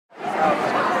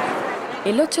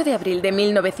El 8 de abril de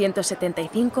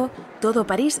 1975, todo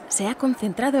París se ha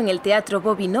concentrado en el Teatro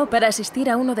Bobino para asistir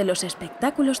a uno de los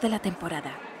espectáculos de la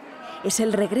temporada. Es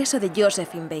el regreso de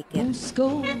Joséphine Baker.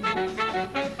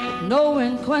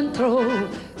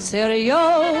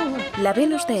 La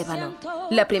Venus de Ébano,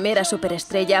 la primera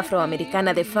superestrella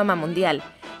afroamericana de fama mundial,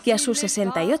 que a sus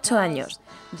 68 años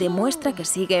demuestra que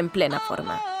sigue en plena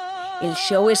forma. El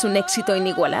show es un éxito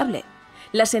inigualable.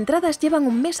 Las entradas llevan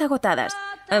un mes agotadas.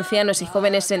 Ancianos y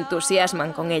jóvenes se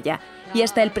entusiasman con ella y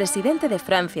hasta el presidente de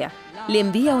Francia le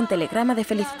envía un telegrama de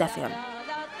felicitación.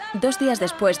 2 días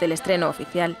después del estreno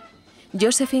oficial,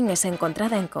 Joséphine es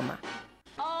encontrada en coma.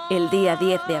 El día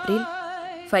 10 de abril,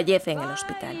 fallece en el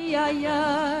hospital.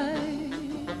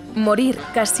 Morir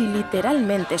casi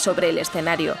literalmente sobre el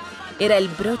escenario era el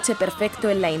broche perfecto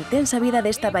en la intensa vida de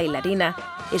esta bailarina,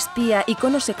 espía,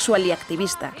 icono sexual y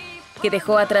activista, que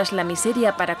dejó atrás la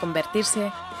miseria para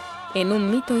convertirse en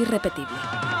un mito irrepetible.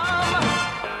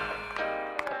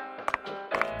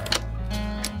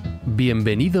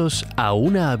 Bienvenidos a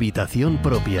Una habitación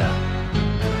propia.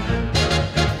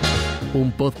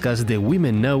 Un podcast de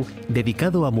Women Now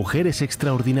dedicado a mujeres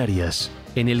extraordinarias,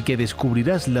 en el que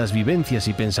descubrirás las vivencias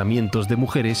y pensamientos de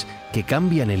mujeres que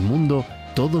cambian el mundo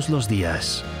todos los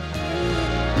días.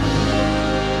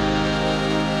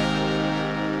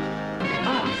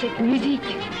 Ah, cette musique.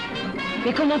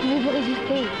 Mais comment pouvez-vous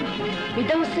résister? Mais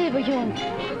dansez, voyons.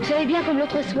 Vous savez bien comme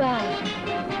l'autre soir.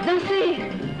 Dansez.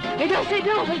 Mais dansez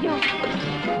donc, voyons.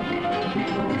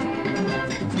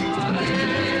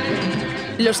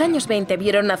 Los años 20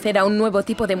 vieron nacer a un nuevo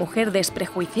tipo de mujer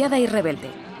desprejuiciada y rebelde.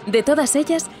 De todas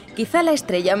ellas, quizá la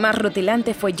estrella más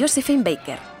rutilante fue Joséphine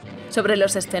Baker. Sobre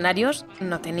los escenarios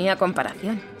no tenía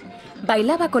comparación.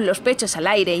 Bailaba con los pechos al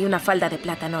aire y una falda de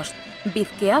plátanos.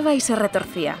 Bizqueaba y se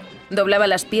retorcía. Doblaba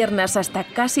las piernas hasta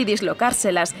casi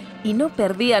dislocárselas y no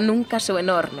perdía nunca su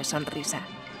enorme sonrisa.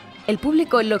 El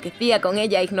público enloquecía con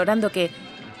ella, ignorando que,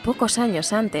 pocos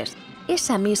años antes,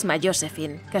 esa misma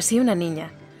Joséphine, casi una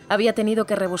niña, había tenido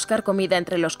que rebuscar comida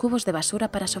entre los cubos de basura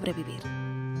para sobrevivir.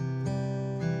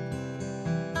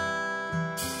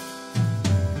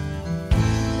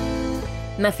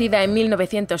 Nacida en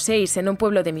 1906 en un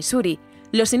pueblo de Missouri,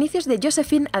 los inicios de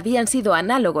Joséphine habían sido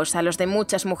análogos a los de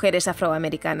muchas mujeres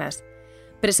afroamericanas.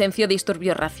 Presenció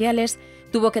disturbios raciales,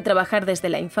 tuvo que trabajar desde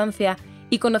la infancia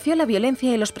y conoció la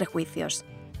violencia y los prejuicios.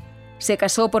 Se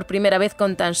casó por primera vez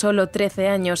con tan solo 13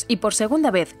 años y por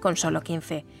segunda vez con solo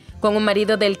 15, con un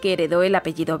marido del que heredó el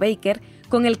apellido Baker,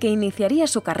 con el que iniciaría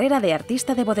su carrera de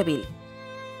artista de vodevil.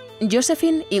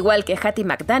 Joséphine, igual que Hattie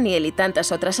McDaniel y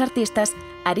tantas otras artistas,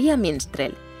 haría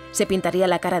minstrel. Se pintaría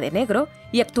la cara de negro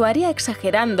y actuaría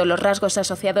exagerando los rasgos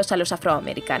asociados a los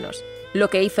afroamericanos, lo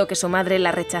que hizo que su madre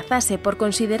la rechazase por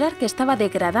considerar que estaba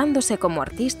degradándose como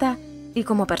artista y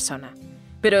como persona.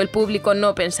 Pero el público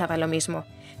no pensaba lo mismo.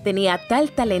 Tenía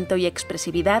tal talento y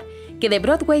expresividad que de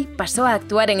Broadway pasó a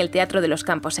actuar en el Teatro de los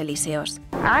Campos Elíseos.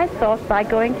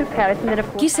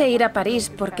 Quise ir a París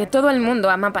porque todo el mundo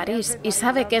ama París y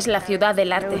sabe que es la ciudad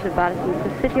del arte.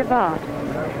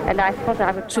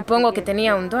 Supongo que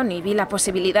tenía un don y vi la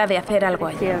posibilidad de hacer algo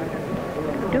allí.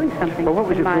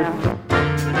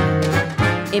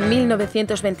 En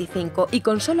 1925, y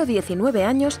con solo 19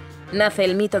 años, nace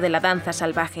el mito de la danza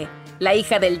salvaje, la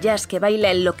hija del jazz que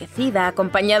baila enloquecida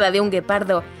acompañada de un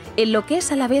guepardo, en lo que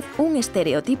es a la vez un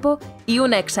estereotipo y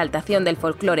una exaltación del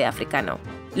folclore africano.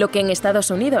 Lo que en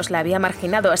Estados Unidos la había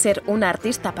marginado a ser una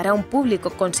artista para un público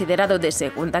considerado de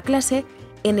segunda clase,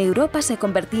 en Europa se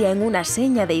convertía en una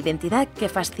seña de identidad que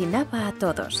fascinaba a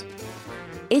todos.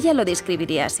 Ella lo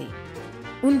describiría así.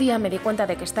 Un día me di cuenta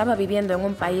de que estaba viviendo en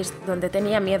un país donde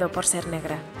tenía miedo por ser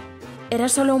negra. Era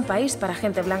solo un país para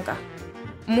gente blanca.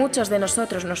 Muchos de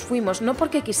nosotros nos fuimos no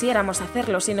porque quisiéramos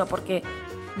hacerlo, sino porque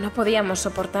no podíamos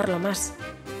soportarlo más.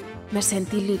 Me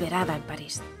sentí liberada en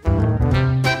París.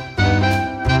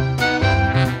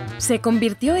 Se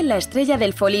convirtió en la estrella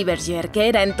del Folies Bergère, que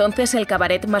era entonces el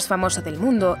cabaret más famoso del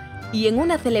mundo, y en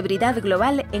una celebridad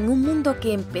global en un mundo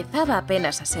que empezaba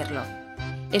apenas a serlo.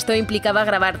 Esto implicaba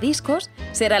grabar discos,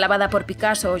 ser alabada por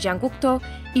Picasso o Jean Cocteau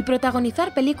y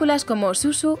protagonizar películas como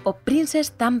Susu o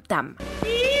Princess Tam Tam.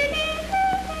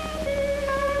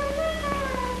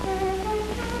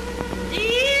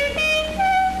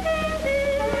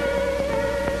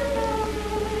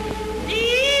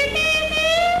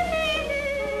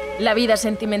 La vida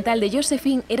sentimental de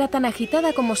Joséphine era tan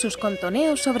agitada como sus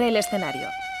contoneos sobre el escenario.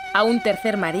 A un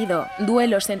tercer marido,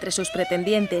 duelos entre sus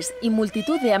pretendientes y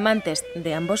multitud de amantes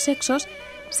de ambos sexos,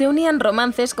 se unían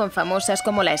romances con famosas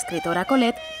como la escritora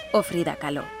Colette o Frida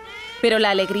Kahlo. Pero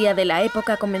la alegría de la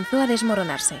época comenzó a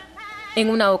desmoronarse. En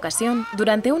una ocasión,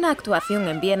 durante una actuación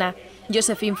en Viena,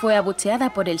 Josephine fue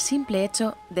abucheada por el simple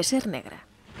hecho de ser negra.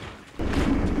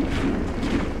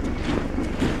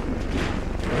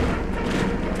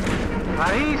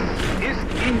 París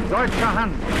ist in deutscher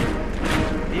Hand.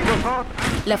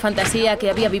 La fantasía que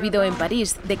había vivido en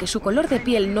París de que su color de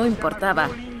piel no importaba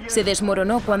se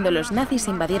desmoronó cuando los nazis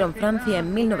invadieron Francia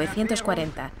en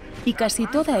 1940 y casi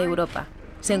toda Europa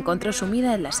se encontró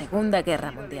sumida en la Segunda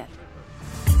Guerra Mundial.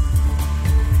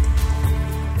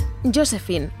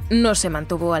 Josephine no se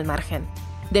mantuvo al margen.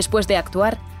 Después de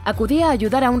actuar, acudía a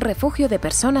ayudar a un refugio de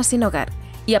personas sin hogar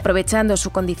y, aprovechando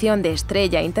su condición de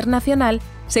estrella internacional,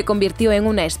 se convirtió en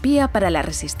una espía para la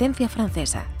resistencia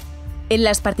francesa. En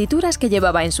las partituras que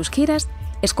llevaba en sus giras,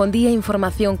 escondía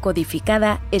información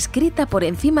codificada escrita por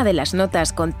encima de las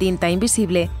notas con tinta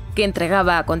invisible que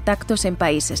entregaba a contactos en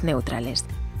países neutrales.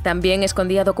 También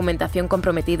escondía documentación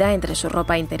comprometida entre su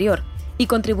ropa interior y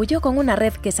contribuyó con una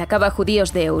red que sacaba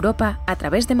judíos de Europa a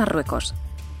través de Marruecos.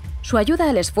 Su ayuda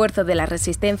al esfuerzo de la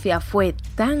resistencia fue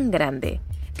tan grande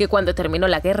que cuando terminó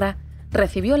la guerra,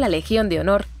 recibió la Legión de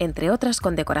Honor, entre otras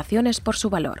condecoraciones por su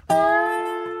valor.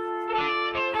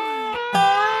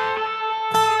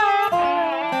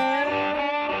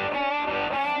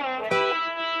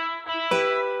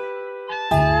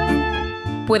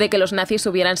 Puede que los nazis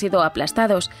hubieran sido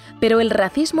aplastados, pero el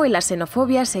racismo y la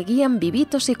xenofobia seguían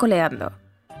vivitos y coleando.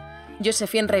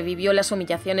 Josephine revivió las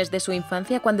humillaciones de su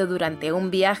infancia cuando durante un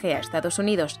viaje a Estados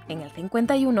Unidos en el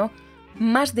 51,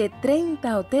 más de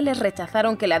 30 hoteles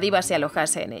rechazaron que la diva se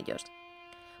alojase en ellos.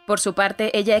 Por su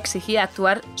parte, ella exigía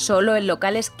actuar solo en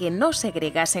locales que no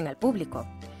segregasen al público.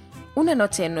 Una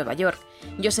noche en Nueva York,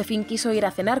 Josephine quiso ir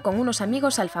a cenar con unos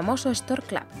amigos al famoso Stork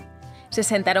Club. Se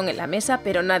sentaron en la mesa,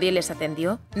 pero nadie les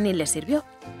atendió ni les sirvió.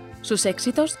 Sus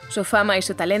éxitos, su fama y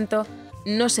su talento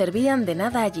no servían de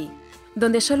nada allí,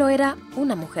 donde solo era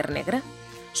una mujer negra.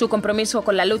 Su compromiso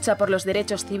con la lucha por los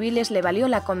derechos civiles le valió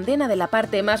la condena de la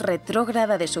parte más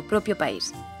retrógrada de su propio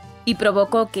país y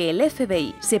provocó que el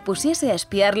FBI se pusiese a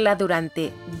espiarla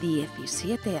durante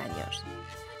 17 años.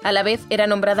 A la vez era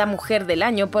nombrada Mujer del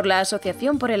Año por la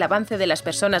Asociación por el Avance de las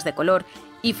Personas de Color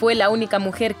y fue la única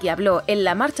mujer que habló en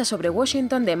la marcha sobre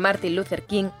Washington de Martin Luther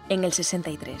King en el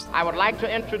 63. I would like to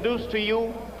introduce to you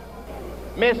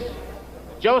Miss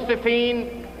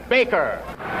Josephine Baker.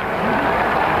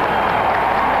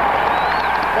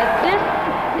 That this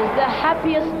is the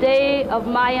happiest day of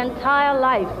my entire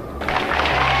life.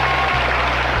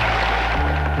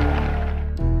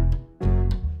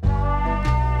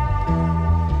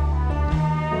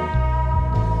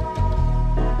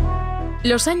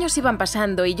 Los años iban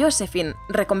pasando y Josephine,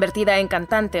 reconvertida en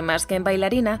cantante más que en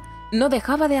bailarina, no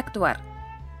dejaba de actuar.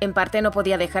 En parte no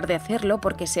podía dejar de hacerlo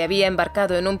porque se había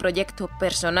embarcado en un proyecto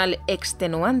personal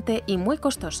extenuante y muy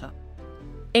costoso.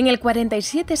 En el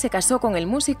 47 se casó con el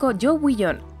músico Joe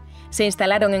Guillon. Se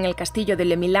instalaron en el castillo de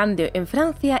Le Milande en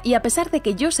Francia y a pesar de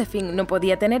que Josephine no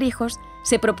podía tener hijos,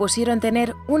 se propusieron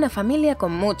tener una familia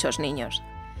con muchos niños.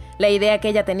 La idea que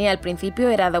ella tenía al principio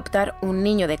era adoptar un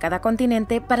niño de cada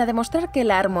continente para demostrar que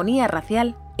la armonía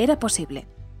racial era posible.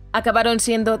 Acabaron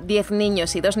siendo 10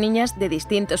 niños y 2 niñas de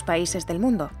distintos países del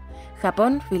mundo: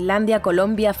 Japón, Finlandia,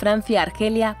 Colombia, Francia,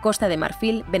 Argelia, Costa de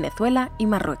Marfil, Venezuela y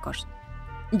Marruecos.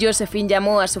 Josephine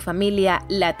llamó a su familia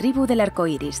la tribu del arco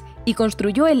iris y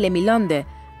construyó en Le Milande,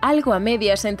 algo a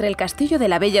medias entre el castillo de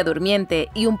la Bella Durmiente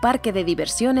y un parque de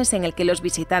diversiones en el que los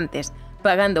visitantes,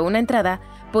 pagando una entrada,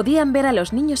 podían ver a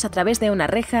los niños a través de una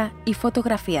reja y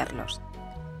fotografiarlos.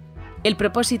 El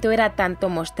propósito era tanto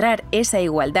mostrar esa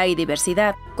igualdad y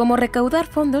diversidad como recaudar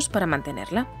fondos para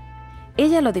mantenerla.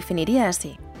 Ella lo definiría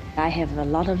así: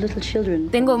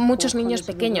 tengo muchos niños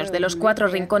pequeños de los 4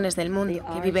 rincones del mundo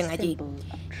que viven allí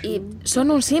y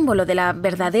son un símbolo de la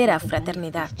verdadera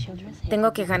fraternidad.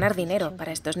 Tengo que ganar dinero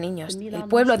para estos niños. El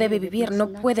pueblo debe vivir, no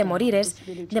puede morir. Es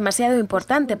demasiado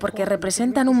importante porque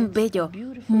representan un bello,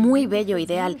 muy bello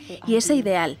ideal y ese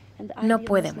ideal no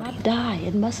puede morir.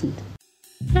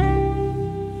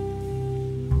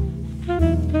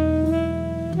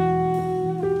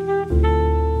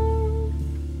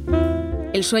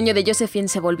 El sueño de Josephine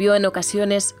se volvió en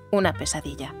ocasiones una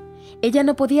pesadilla. Ella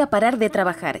no podía parar de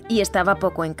trabajar y estaba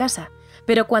poco en casa,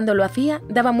 pero cuando lo hacía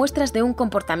daba muestras de un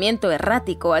comportamiento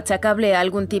errático achacable a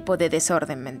algún tipo de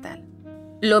desorden mental.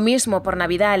 Lo mismo por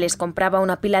Navidad les compraba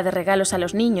una pila de regalos a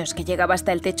los niños que llegaba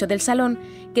hasta el techo del salón,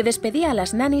 que despedía a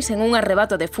las nanis en un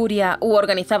arrebato de furia u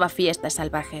organizaba fiestas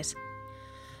salvajes.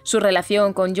 Su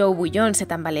relación con Joe Guillon se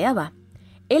tambaleaba.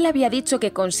 Él había dicho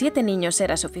que con 7 niños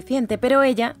era suficiente, pero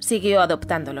ella siguió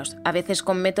adoptándolos, a veces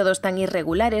con métodos tan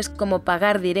irregulares como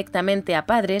pagar directamente a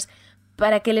padres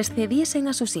para que les cediesen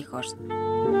a sus hijos.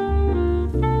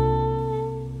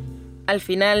 Al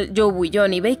final, Joe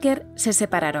Bouillon y Baker se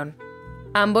separaron.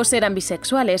 Ambos eran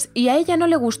bisexuales y a ella no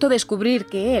le gustó descubrir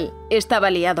que él estaba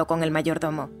liado con el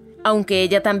mayordomo, aunque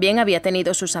ella también había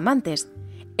tenido sus amantes.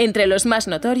 Entre los más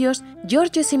notorios,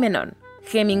 Georges Simenon,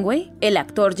 Hemingway, el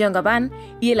actor Jean Gabin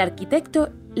y el arquitecto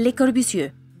Le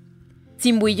Corbusier.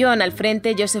 Sin Bouillon al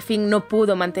frente, Joséphine no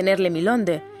pudo mantener Le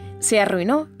Milonde. Se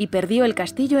arruinó y perdió el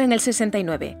castillo en el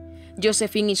 69.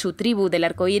 Joséphine y su tribu del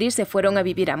arco iris se fueron a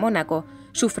vivir a Mónaco,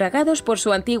 sufragados por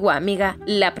su antigua amiga,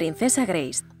 la princesa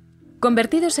Grace.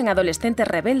 Convertidos en adolescentes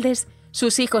rebeldes,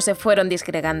 sus hijos se fueron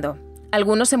disgregando.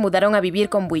 Algunos se mudaron a vivir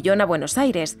con Bouillon a Buenos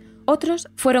Aires, otros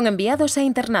fueron enviados a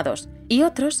internados y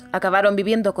otros acabaron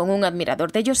viviendo con un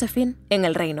admirador de Joséphine en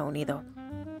el Reino Unido.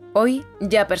 Hoy,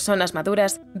 ya personas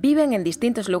maduras, viven en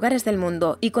distintos lugares del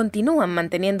mundo y continúan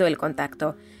manteniendo el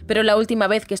contacto, pero la última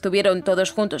vez que estuvieron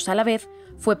todos juntos a la vez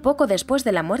fue poco después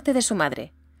de la muerte de su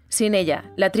madre. Sin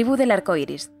ella, la tribu del arco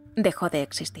iris dejó de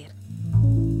existir.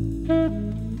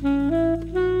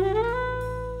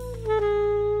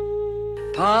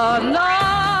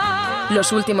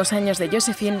 Los últimos años de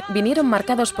Joséphine vinieron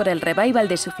marcados por el revival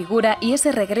de su figura y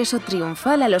ese regreso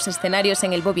triunfal a los escenarios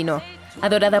en el Bobino,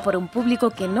 adorada por un público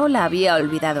que no la había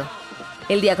olvidado.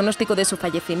 El diagnóstico de su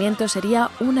fallecimiento sería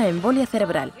una embolia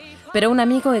cerebral, pero un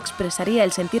amigo expresaría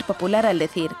el sentir popular al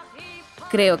decir: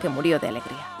 «Creo que murió de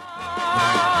alegría».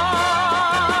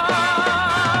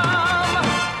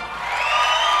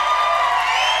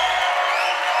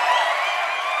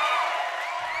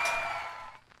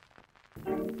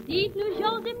 Dites-nous,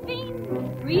 Joséphine,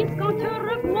 puisqu'on te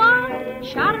revoit,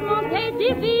 charmante et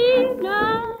divine.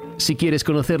 Si quieres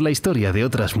conocer la historia de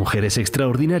otras mujeres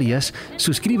extraordinarias,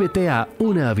 suscríbete a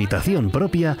Una habitación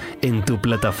propia en tu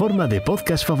plataforma de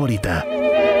podcast favorita.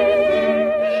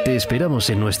 Te esperamos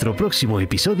en nuestro próximo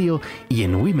episodio y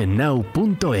en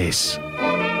womennow.es.